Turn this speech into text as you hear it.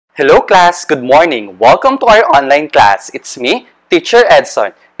Hello class, good morning. Welcome to our online class. It's me, Teacher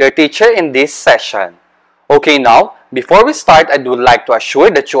Edzon, your teacher in this session. Okay, now, before we start, I would like to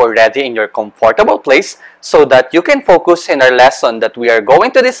assure that you are ready in your comfortable place so that you can focus in our lesson that we are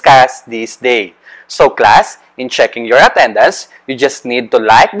going to discuss this day. So class, in checking your attendance, you just need to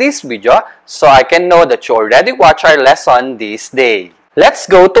like this video so I can know that you already watched our lesson this day. Let's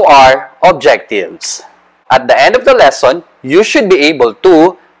go to our objectives. At the end of the lesson, you should be able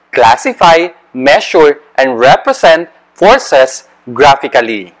to classify, measure, and represent forces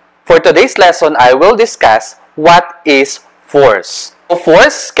graphically. For today's lesson, I will discuss what is force. A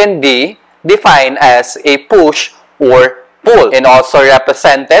force can be defined as a push or pull and also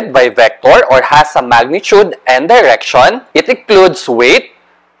represented by vector or has a magnitude and direction. It includes weight,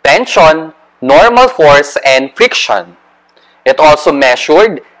 tension, normal force, and friction. It also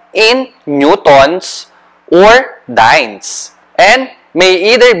measured in newtons or dynes and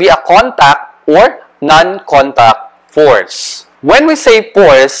may either be a contact or non-contact force. When we say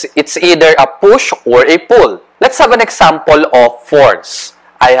force, it's either a push or a pull. Let's have an example of force.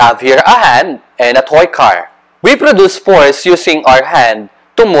 I have here a hand and a toy car. We produce force using our hand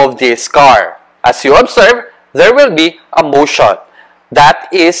to move this car. As you observe, there will be a motion that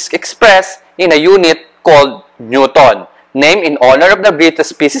is expressed in a unit called Newton, named in honor of the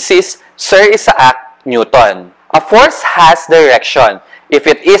British physicist Sir Isaac Newton. A force has direction. If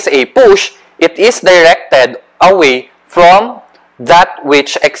it is a push, it is directed away from that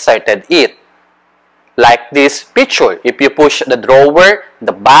which exerted it. Like this picture, if you push the drawer,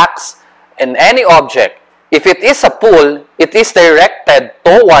 the box, and any object. If it is a pull, it is directed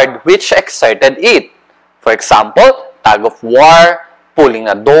toward which exerted it. For example, tug of war, pulling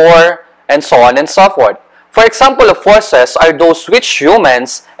a door, and so on and so forth. For example of forces are those which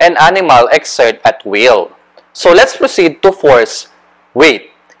humans and animals exert at will. So let's proceed to force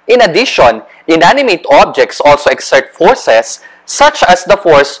weight. In addition, inanimate objects also exert forces such as the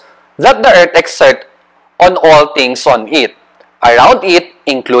force that the earth exerts on all things on it, around it,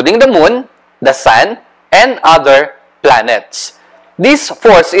 including the moon, the sun, and other planets. This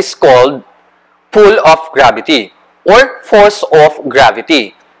force is called pull of gravity or force of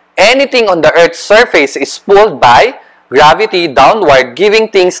gravity. Anything on the earth's surface is pulled by gravity downward, giving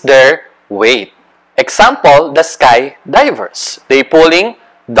things their weight. Example, the sky divers. They pulling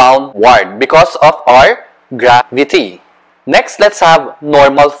downward because of our gravity. Next, let's have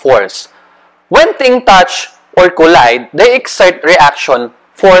normal force. When things touch or collide, they exert reaction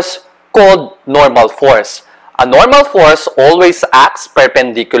force called normal force. A normal force always acts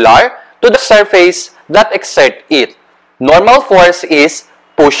perpendicular to the surface that exerts it. Normal force is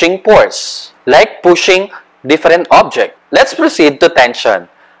pushing force, like pushing different object. Let's proceed to tension.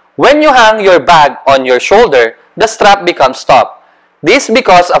 When you hang your bag on your shoulder, the strap becomes taut. This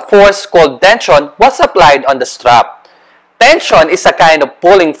because a force called tension was applied on the strap. Tension is a kind of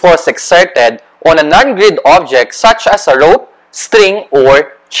pulling force exerted on a non-grid object such as a rope, string,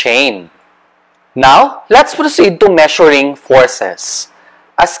 or chain. Now, let's proceed to measuring forces.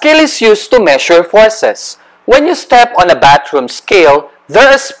 A scale is used to measure forces. When you step on a bathroom scale, there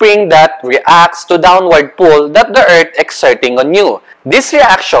is a spring that reacts to downward pull that the earth exerting on you. This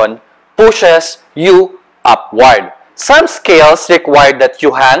reaction pushes you upward. Some scales require that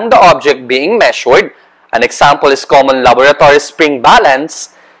you hang the object being measured. An example is common laboratory spring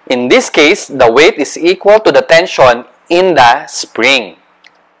balance. In this case, the weight is equal to the tension in the spring.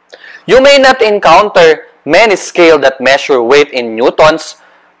 You may not encounter many scales that measure weight in newtons.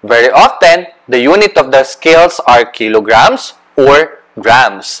 Very often, the unit of the scales are kilograms or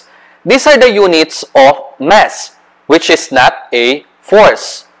grams. These are the units of mass, which is not a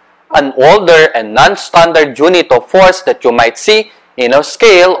force. An older and non-standard unit of force that you might see in a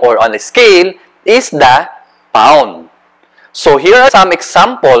scale or on a scale is the pound. So here are some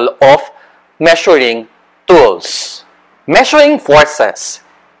examples of measuring tools. Measuring forces.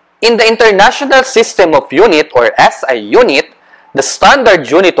 In the International System of Unit or SI unit, the standard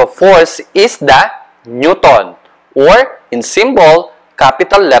unit of force is the Newton or in symbol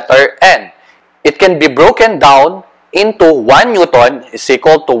capital letter N. It can be broken down into 1 Newton is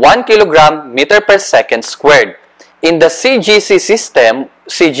equal to 1 kilogram meter per second squared. In the CGC system,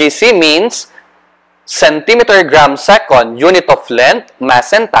 CGC means centimeter gram second, unit of length,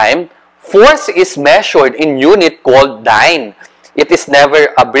 mass, and time. Force is measured in unit called dyne. It is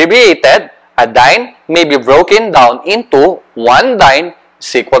never abbreviated. A dyne may be broken down into 1 dyne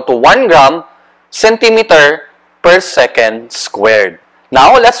is equal to 1 gram centimeter per second squared.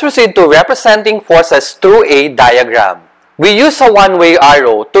 Now, let's proceed to representing forces through a diagram. We use a one-way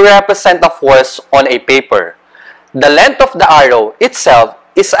arrow to represent a force on a paper. The length of the arrow itself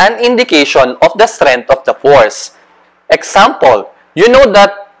is an indication of the strength of the force. Example, you know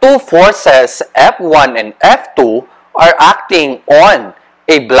that two forces F1 and F2 are acting on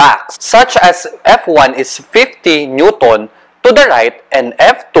a block, such as F1 is 50 Newton to the right and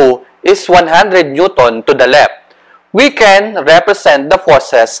F2 is 100 Newton to the left. We can represent the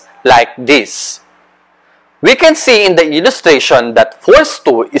forces like this. We can see in the illustration that force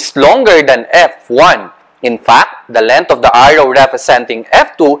 2 is longer than F1. In fact, the length of the arrow representing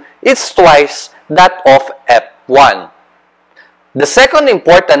F2 is twice that of F1. The second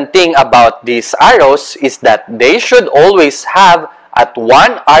important thing about these arrows is that they should always have at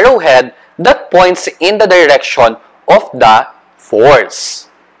one arrowhead that points in the direction of the force.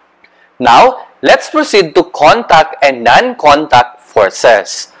 Now, let's proceed to contact and non-contact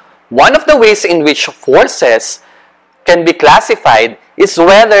forces. One of the ways in which forces can be classified is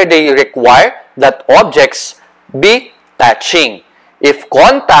whether they require that objects be touching. If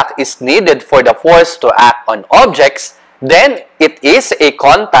contact is needed for the force to act on objects, then it is a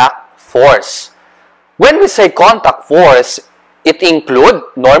contact force. When we say contact force, it includes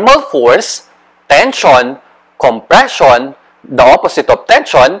normal force, tension, compression, the opposite of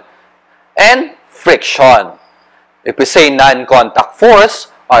tension, and friction. If we say non-contact force,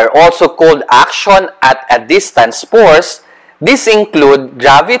 are also called action at a distance force. These include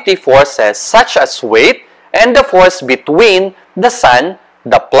gravity forces such as weight and the force between the sun,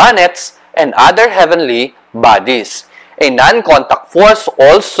 the planets, and other heavenly bodies. A non-contact force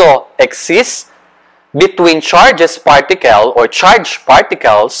also exists between charged particles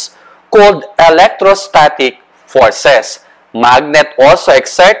called electrostatic forces. Magnet also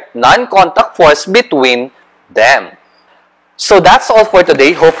exert non-contact force between them. So that's all for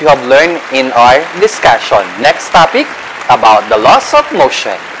today. Hope you have learned in our discussion. Next topic, about the laws of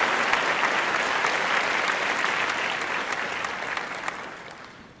motion.